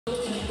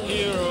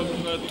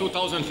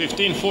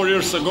2015, 4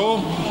 years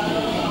ago.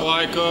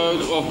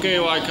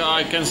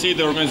 I can see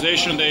the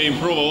organization, they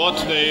improve a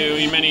lot.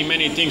 In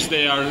many things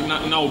they are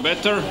now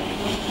better.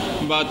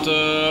 But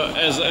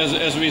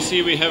as we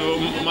see, we have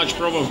much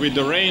problem with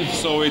the rain,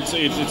 so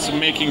it's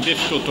making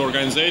difficult to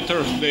organizer.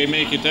 They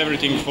make it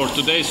everything for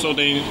today, so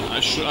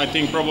I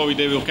think probably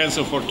they will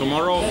cancel for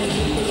tomorrow.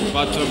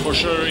 But for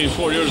sure, in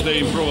 4 years they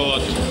improve a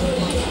lot.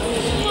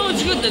 No,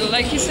 it's good.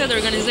 Like you said,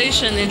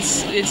 organization,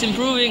 it's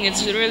improving.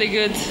 It's really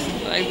good.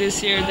 Like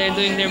this year, they're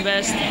doing their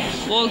best.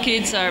 All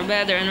kids are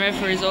better, and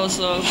referees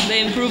also.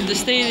 They improved the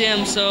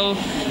stadium, so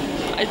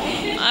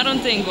I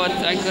don't think what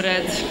I could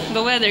add.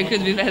 The weather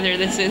could be better.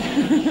 That's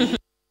it.